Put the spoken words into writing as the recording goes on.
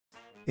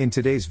In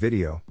today's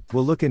video,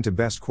 we'll look into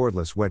best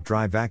cordless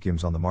wet-dry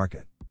vacuums on the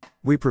market.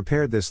 We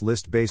prepared this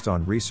list based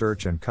on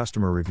research and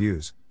customer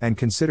reviews, and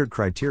considered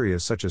criteria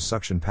such as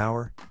suction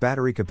power,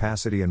 battery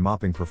capacity and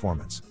mopping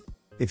performance.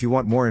 If you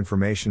want more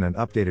information and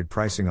updated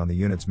pricing on the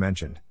units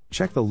mentioned,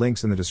 check the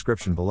links in the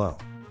description below.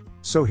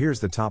 So here's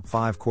the top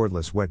 5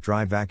 cordless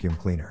wet-dry vacuum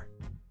cleaner.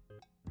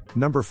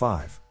 Number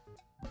 5.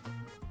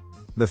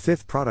 The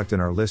fifth product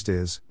in our list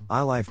is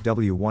ilife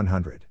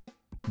W100.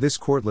 This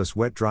cordless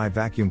wet-dry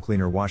vacuum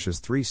cleaner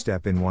washes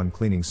 3-step in one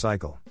cleaning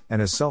cycle,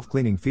 and has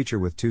self-cleaning feature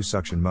with 2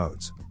 suction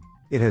modes.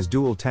 It has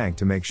dual tank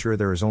to make sure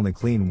there is only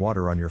clean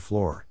water on your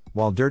floor,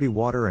 while dirty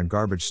water and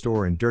garbage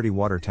store in dirty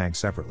water tank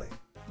separately.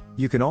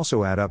 You can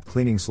also add up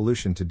cleaning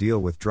solution to deal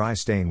with dry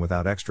stain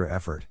without extra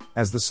effort,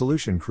 as the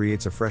solution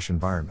creates a fresh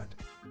environment.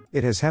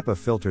 It has HEPA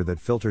filter that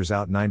filters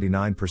out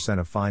 99%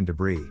 of fine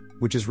debris,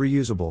 which is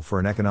reusable for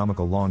an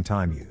economical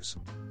long-time use.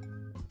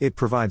 It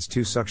provides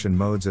 2 suction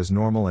modes as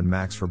normal and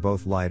max for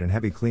both light and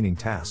heavy cleaning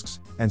tasks,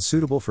 and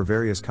suitable for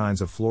various kinds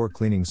of floor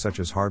cleaning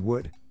such as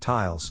hardwood,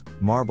 tiles,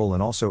 marble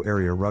and also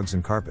area rugs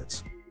and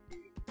carpets.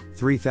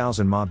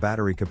 3000 mAh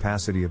battery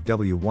capacity of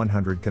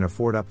W100 can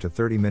afford up to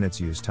 30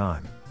 minutes use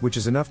time, which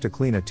is enough to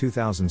clean a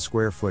 2000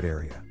 square foot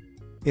area.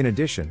 In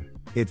addition,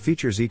 it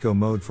features Eco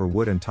mode for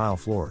wood and tile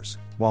floors,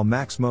 while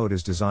Max mode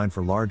is designed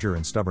for larger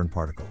and stubborn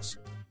particles.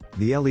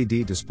 The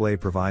LED display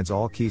provides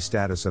all key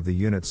status of the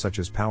unit such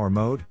as power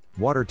mode,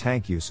 water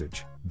tank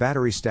usage,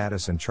 battery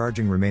status and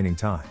charging remaining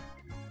time.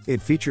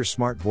 It features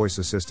smart voice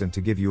assistant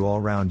to give you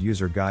all-round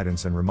user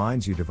guidance and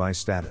reminds you device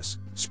status,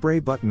 spray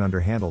button under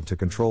handle to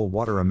control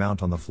water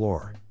amount on the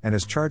floor, and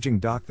has charging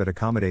dock that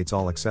accommodates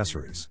all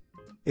accessories.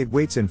 It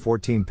weighs in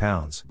 14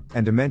 pounds,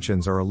 and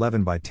dimensions are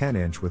 11 by 10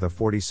 inch with a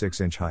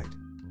 46 inch height.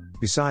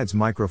 Besides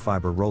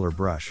microfiber roller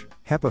brush,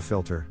 HEPA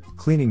filter,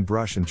 cleaning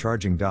brush and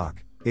charging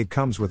dock, it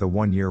comes with a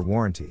 1-year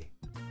warranty.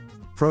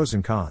 Pros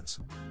and cons.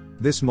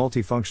 This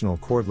multifunctional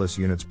cordless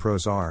unit's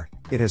pros are,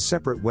 it has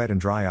separate wet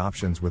and dry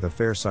options with a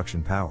fair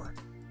suction power.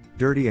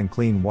 Dirty and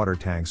clean water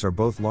tanks are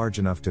both large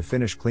enough to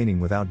finish cleaning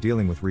without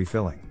dealing with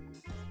refilling.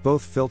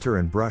 Both filter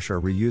and brush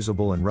are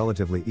reusable and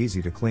relatively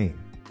easy to clean.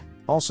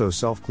 Also,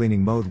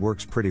 self-cleaning mode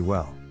works pretty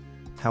well.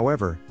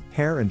 However,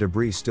 hair and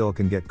debris still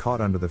can get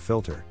caught under the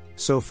filter,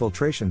 so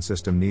filtration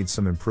system needs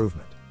some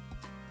improvement.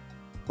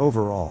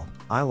 Overall,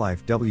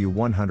 ilife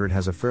W100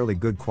 has a fairly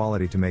good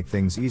quality to make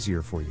things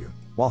easier for you,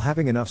 while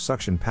having enough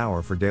suction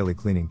power for daily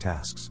cleaning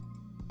tasks.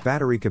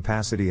 Battery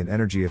capacity and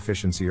energy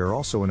efficiency are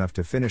also enough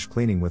to finish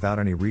cleaning without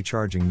any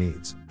recharging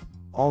needs.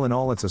 All in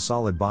all, it's a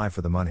solid buy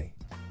for the money.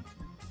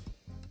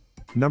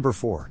 Number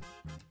 4.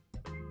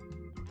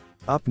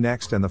 Up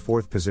next and the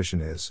 4th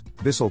position is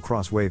Bissell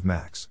CrossWave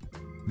Max.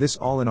 This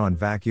all-in-one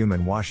vacuum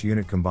and wash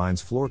unit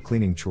combines floor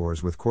cleaning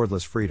chores with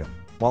cordless freedom,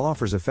 while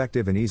offers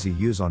effective and easy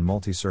use on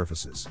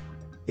multi-surfaces.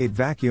 It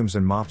vacuums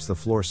and mops the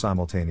floor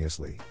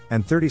simultaneously,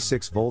 and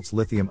 36 volts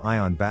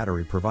lithium-ion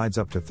battery provides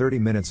up to 30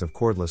 minutes of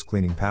cordless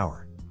cleaning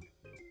power.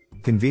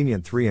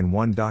 Convenient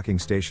 3-in-1 docking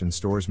station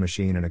stores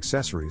machine and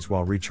accessories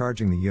while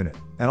recharging the unit,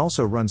 and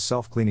also runs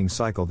self-cleaning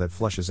cycle that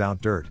flushes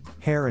out dirt,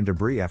 hair and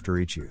debris after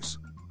each use.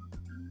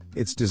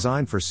 It's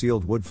designed for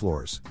sealed wood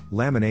floors,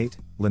 laminate,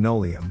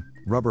 linoleum,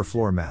 rubber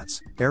floor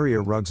mats, area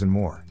rugs and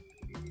more.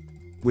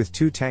 With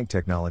 2-tank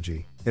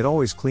technology, it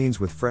always cleans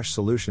with fresh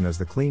solution as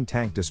the clean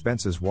tank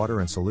dispenses water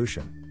and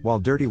solution, while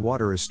dirty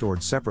water is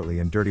stored separately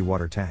in dirty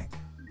water tank.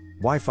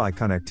 Wi-Fi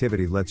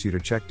connectivity lets you to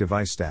check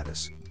device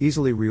status,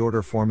 easily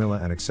reorder formula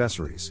and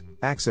accessories,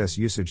 access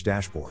usage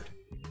dashboard.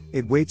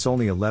 It weighs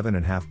only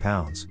 11.5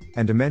 pounds,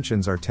 and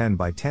dimensions are 10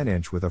 by 10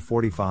 inch with a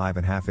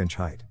 45.5 inch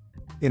height.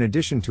 In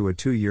addition to a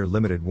 2-year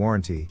limited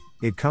warranty,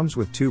 it comes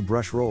with 2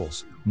 brush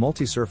rolls,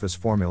 multi-surface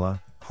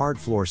formula, hard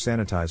floor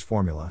sanitize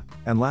formula,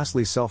 and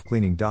lastly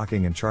self-cleaning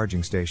docking and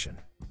charging station.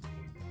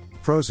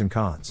 Pros and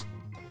cons.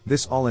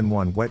 This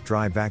all-in-one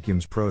wet-dry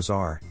vacuum's pros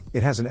are,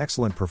 it has an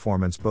excellent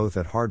performance both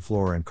at hard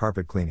floor and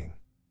carpet cleaning.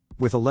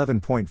 With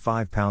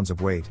 11.5 pounds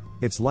of weight,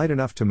 it's light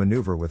enough to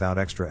maneuver without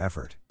extra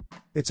effort.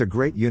 It's a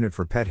great unit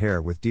for pet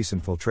hair with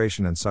decent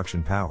filtration and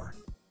suction power.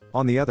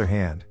 On the other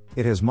hand,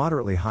 it has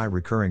moderately high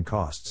recurring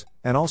costs,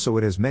 and also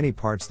it has many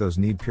parts those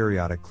need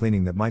periodic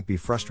cleaning that might be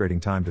frustrating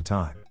time to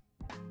time.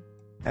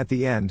 At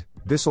the end,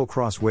 Bissell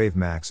CrossWave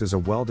Max is a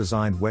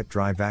well-designed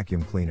wet-dry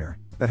vacuum cleaner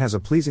that has a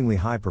pleasingly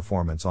high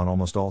performance on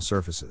almost all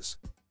surfaces.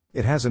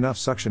 It has enough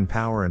suction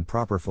power and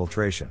proper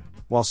filtration,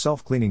 while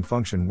self-cleaning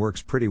function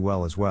works pretty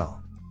well as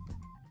well.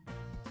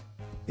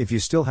 If you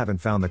still haven't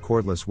found the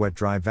cordless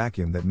wet-dry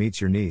vacuum that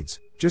meets your needs,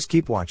 just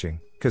keep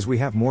watching, cause we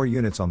have more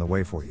units on the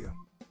way for you.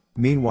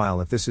 Meanwhile,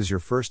 if this is your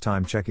first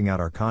time checking out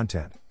our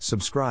content,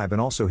 subscribe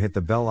and also hit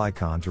the bell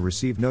icon to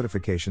receive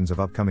notifications of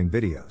upcoming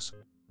videos.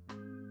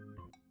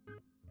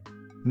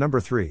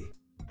 Number 3.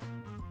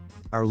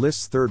 Our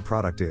list's 3rd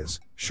product is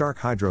Shark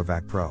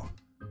HydroVac Pro.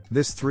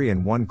 This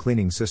 3-in-1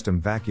 cleaning system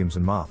vacuums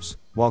and mops,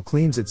 while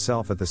cleans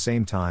itself at the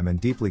same time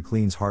and deeply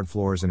cleans hard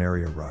floors and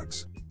area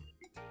rugs.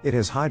 It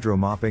has hydro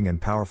mopping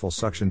and powerful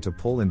suction to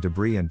pull in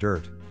debris and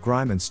dirt,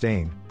 grime and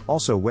stain,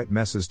 also wet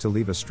messes to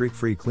leave a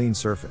streak-free clean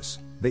surface,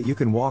 that you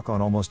can walk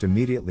on almost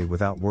immediately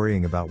without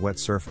worrying about wet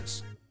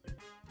surface.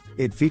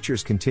 It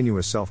features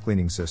continuous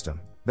self-cleaning system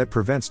that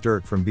prevents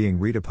dirt from being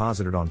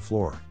redeposited on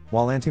floor,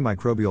 while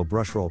antimicrobial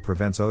brush roll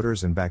prevents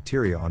odors and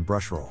bacteria on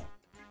brush roll.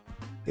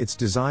 It's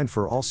designed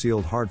for all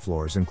sealed hard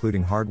floors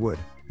including hardwood,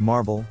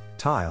 marble,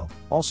 tile,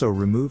 also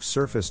removes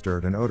surface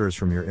dirt and odors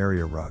from your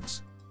area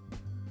rugs.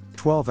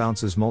 12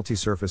 ounces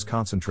multi-surface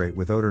concentrate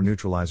with odor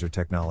neutralizer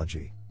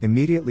technology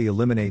immediately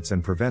eliminates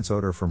and prevents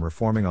odor from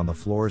reforming on the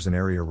floors and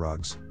area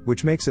rugs,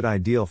 which makes it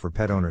ideal for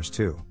pet owners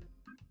too.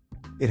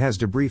 It has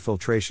debris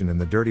filtration in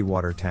the dirty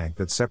water tank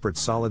that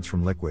separates solids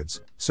from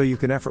liquids, so you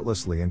can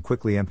effortlessly and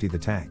quickly empty the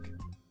tank.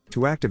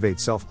 To activate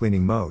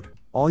self-cleaning mode,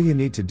 all you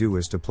need to do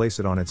is to place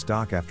it on its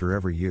dock after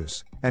every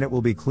use, and it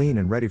will be clean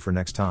and ready for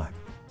next time.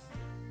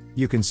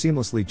 You can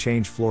seamlessly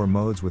change floor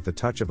modes with the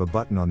touch of a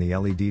button on the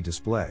LED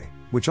display,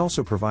 which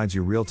also provides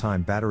you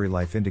real-time battery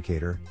life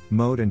indicator,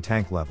 mode and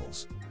tank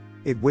levels.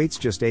 It weighs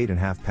just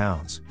 8.5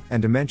 pounds,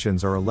 and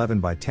dimensions are 11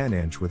 by 10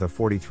 inch with a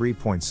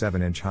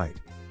 43.7 inch height.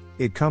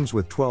 It comes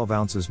with 12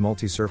 ounces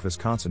multi-surface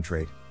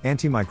concentrate,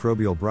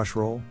 antimicrobial brush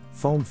roll,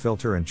 foam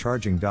filter and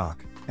charging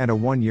dock, and a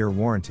 1-year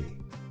warranty.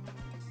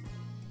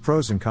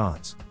 Pros and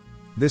cons.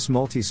 This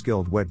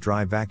multi-skilled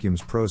wet-dry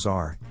vacuum's pros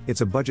are,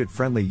 it's a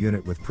budget-friendly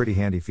unit with pretty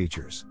handy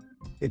features.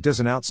 It does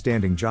an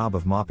outstanding job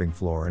of mopping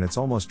floor and it's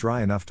almost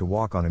dry enough to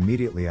walk on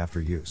immediately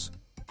after use.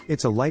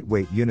 It's a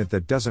lightweight unit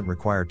that doesn't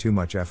require too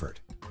much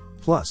effort.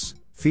 Plus,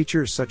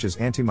 features such as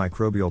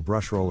antimicrobial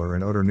brush roller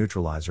and odor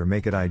neutralizer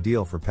make it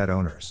ideal for pet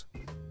owners.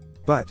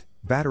 But,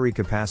 battery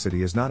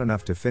capacity is not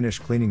enough to finish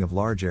cleaning of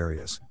large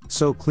areas,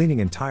 so cleaning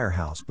entire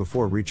house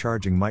before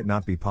recharging might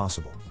not be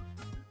possible.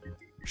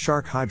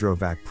 Shark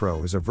HydroVac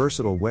Pro is a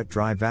versatile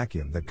wet-dry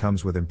vacuum that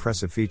comes with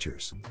impressive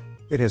features.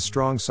 It has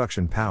strong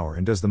suction power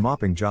and does the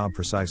mopping job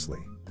precisely.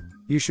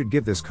 You should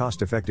give this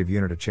cost-effective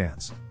unit a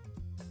chance.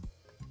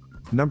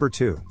 Number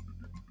 2.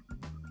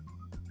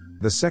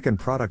 The second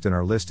product in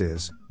our list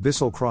is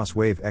Bissell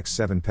CrossWave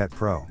X7 Pet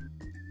Pro.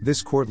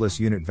 This cordless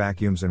unit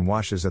vacuums and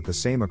washes at the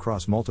same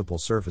across multiple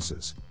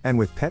surfaces, and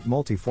with pet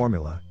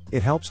multi-formula,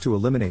 it helps to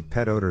eliminate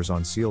pet odors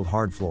on sealed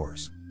hard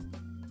floors.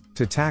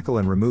 To tackle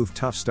and remove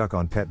tough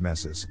stuck-on pet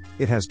messes,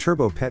 it has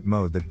Turbo Pet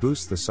mode that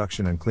boosts the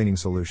suction and cleaning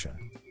solution.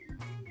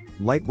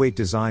 Lightweight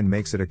design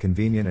makes it a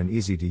convenient and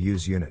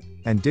easy-to-use unit,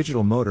 and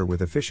digital motor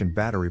with efficient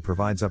battery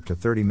provides up to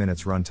 30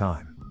 minutes run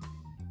time.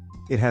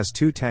 It has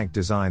 2-tank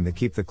design that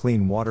keep the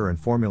clean water and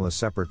formula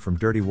separate from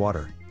dirty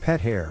water, pet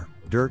hair,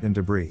 dirt and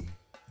debris.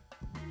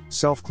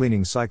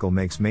 Self-cleaning cycle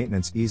makes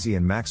maintenance easy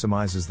and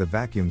maximizes the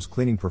vacuum's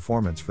cleaning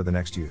performance for the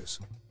next use.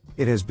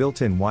 It has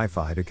built-in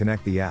Wi-Fi to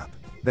connect the app,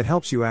 that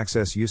helps you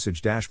access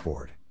usage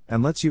dashboard,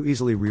 and lets you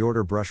easily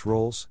reorder brush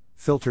rolls,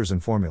 filters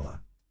and formula.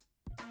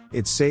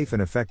 It's safe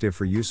and effective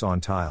for use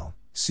on tile,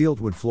 sealed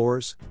wood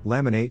floors,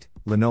 laminate,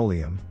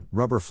 linoleum,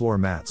 rubber floor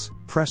mats,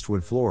 pressed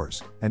wood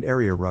floors, and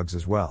area rugs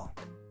as well.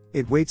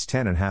 It weighs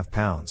 10.5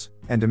 pounds,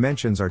 and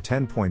dimensions are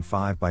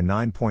 10.5 by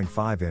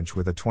 9.5 inch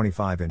with a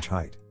 25 inch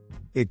height.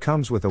 It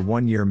comes with a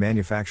 1-year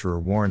manufacturer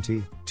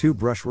warranty, 2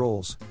 brush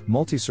rolls,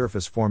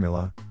 multi-surface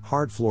formula,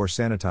 hard floor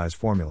sanitized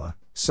formula,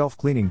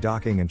 self-cleaning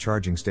docking and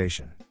charging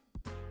station.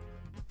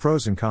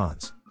 Pros and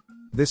cons.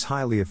 This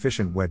highly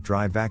efficient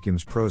wet-dry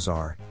vacuum's pros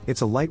are,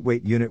 it's a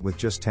lightweight unit with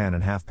just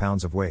 10.5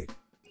 pounds of weight.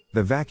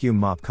 The vacuum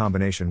mop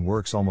combination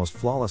works almost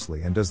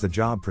flawlessly and does the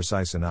job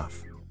precise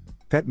enough.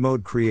 Pet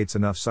mode creates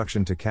enough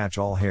suction to catch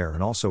all hair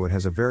and also it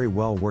has a very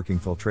well-working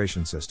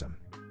filtration system.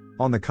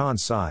 On the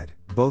cons side,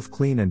 both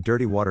clean and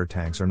dirty water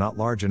tanks are not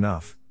large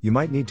enough, you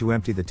might need to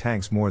empty the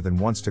tanks more than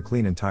once to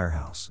clean entire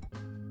house.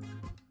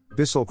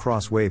 Bissell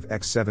CrossWave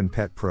X7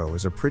 Pet Pro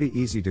is a pretty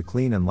easy to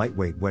clean and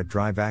lightweight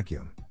wet-dry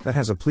vacuum that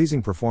has a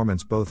pleasing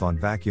performance both on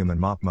vacuum and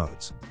mop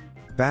modes.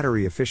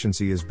 Battery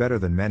efficiency is better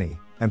than many,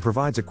 and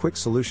provides a quick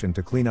solution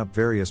to clean up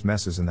various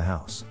messes in the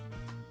house.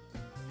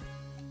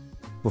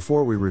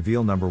 Before we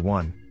reveal number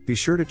 1, be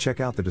sure to check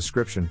out the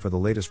description for the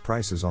latest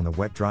prices on the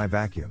wet-dry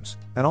vacuums,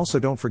 and also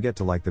don't forget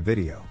to like the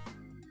video.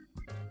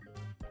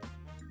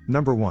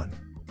 Number 1.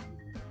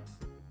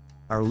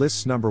 Our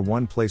list's number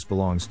 1 place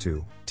belongs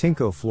to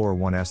Tineco Floor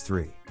ONE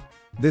S3.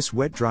 This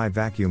wet-dry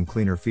vacuum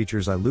cleaner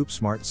features iLoop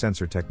Smart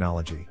Sensor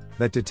technology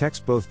that detects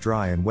both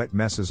dry and wet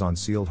messes on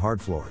sealed hard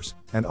floors,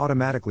 and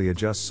automatically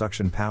adjusts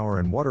suction power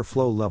and water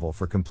flow level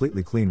for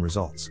completely clean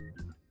results.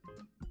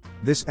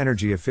 This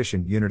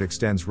energy-efficient unit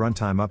extends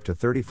runtime up to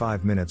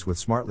 35 minutes with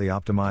smartly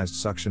optimized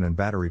suction and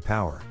battery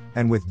power,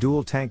 and with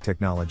dual tank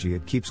technology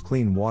it keeps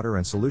clean water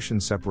and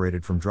solutions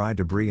separated from dry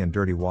debris and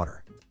dirty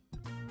water.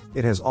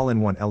 It has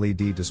all-in-one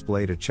LED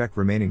display to check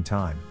remaining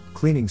time,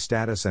 cleaning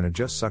status and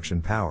adjust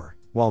suction power,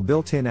 while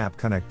built-in app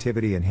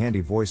connectivity and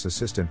handy voice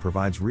assistant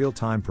provides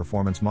real-time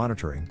performance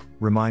monitoring,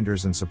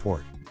 reminders and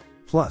support.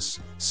 Plus,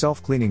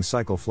 self-cleaning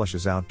cycle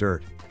flushes out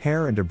dirt,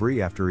 hair and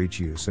debris after each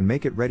use and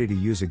make it ready to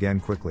use again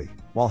quickly,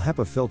 while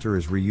HEPA filter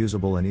is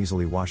reusable and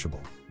easily washable.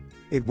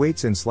 It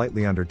weighs in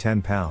slightly under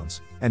 10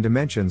 pounds, and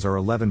dimensions are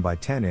 11 by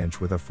 10 inch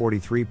with a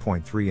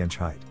 43.3 inch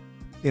height.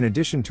 In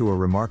addition to a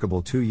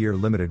remarkable 2-year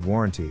limited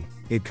warranty,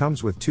 it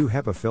comes with 2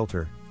 HEPA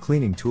filter,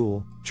 cleaning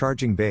tool,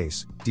 charging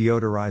base,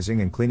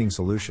 deodorizing and cleaning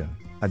solution,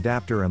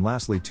 adapter and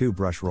lastly 2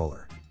 brush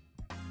roller.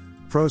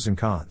 Pros and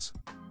cons.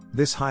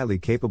 This highly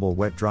capable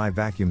wet-dry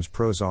vacuum's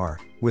pros are,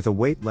 with a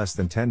weight less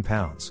than 10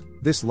 pounds,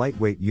 this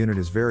lightweight unit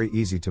is very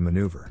easy to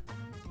maneuver.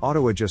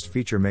 Auto-adjust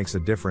feature makes a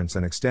difference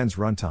and extends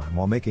runtime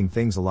while making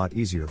things a lot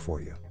easier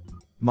for you.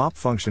 Mop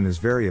function is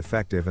very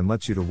effective and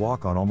lets you to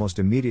walk on almost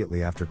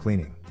immediately after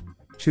cleaning.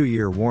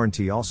 2-year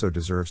warranty also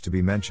deserves to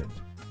be mentioned.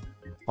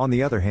 On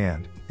the other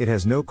hand, it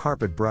has no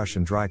carpet brush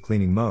and dry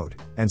cleaning mode,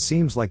 and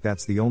seems like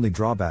that's the only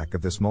drawback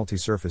of this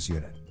multi-surface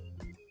unit.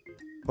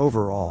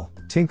 Overall,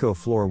 Tineco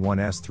Floor ONE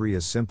S3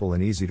 is simple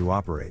and easy to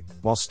operate,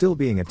 while still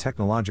being a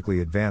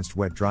technologically advanced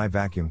wet-dry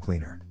vacuum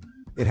cleaner.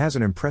 It has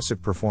an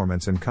impressive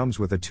performance and comes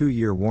with a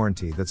 2-year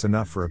warranty that's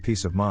enough for a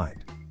peace of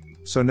mind.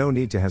 So no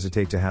need to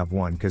hesitate to have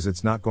one, cause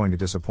it's not going to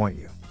disappoint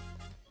you.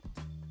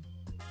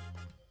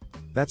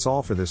 That's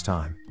all for this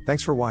time,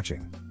 thanks for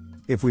watching.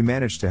 If we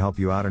managed to help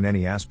you out in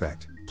any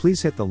aspect,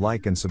 please hit the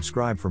like and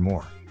subscribe for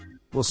more.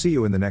 We'll see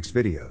you in the next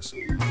videos.